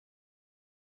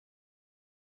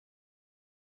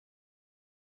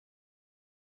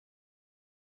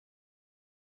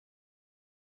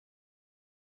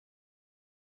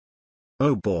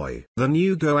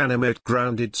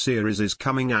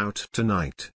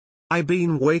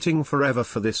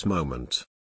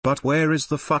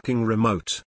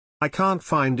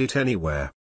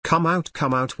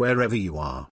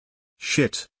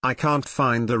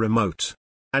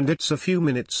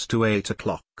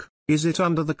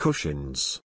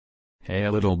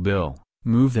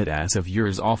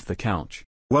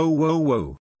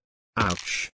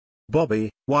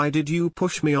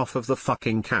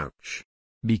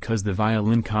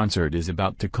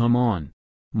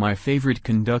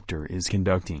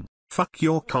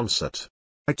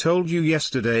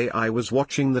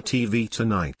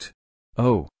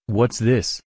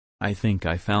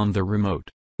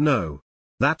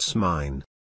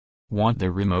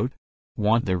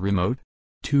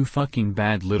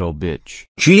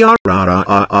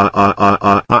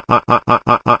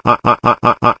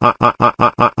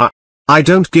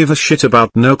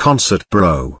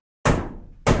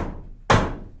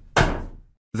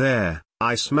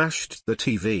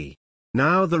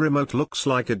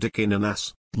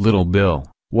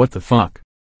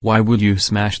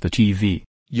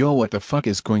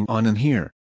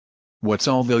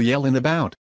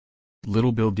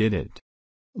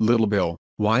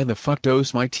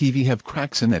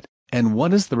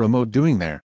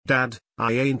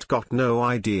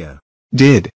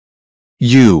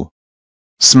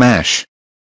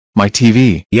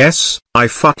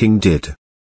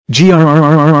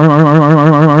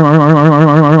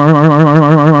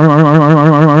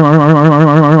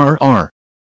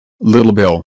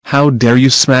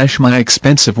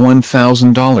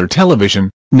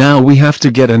television, now we have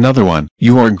to get another one.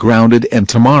 You are grounded and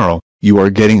tomorrow, you are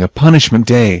getting a punishment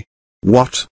day.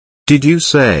 What did you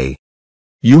say?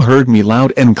 You heard me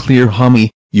loud and clear, homie,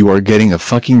 you are getting a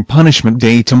fucking punishment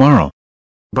day tomorrow.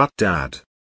 But Dad,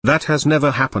 that has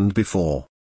never happened before.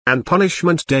 And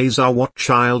punishment days are what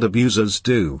child abusers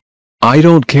do. I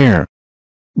don't care.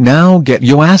 Now get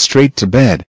your ass straight to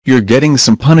bed, you're getting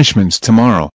some punishments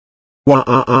tomorrow.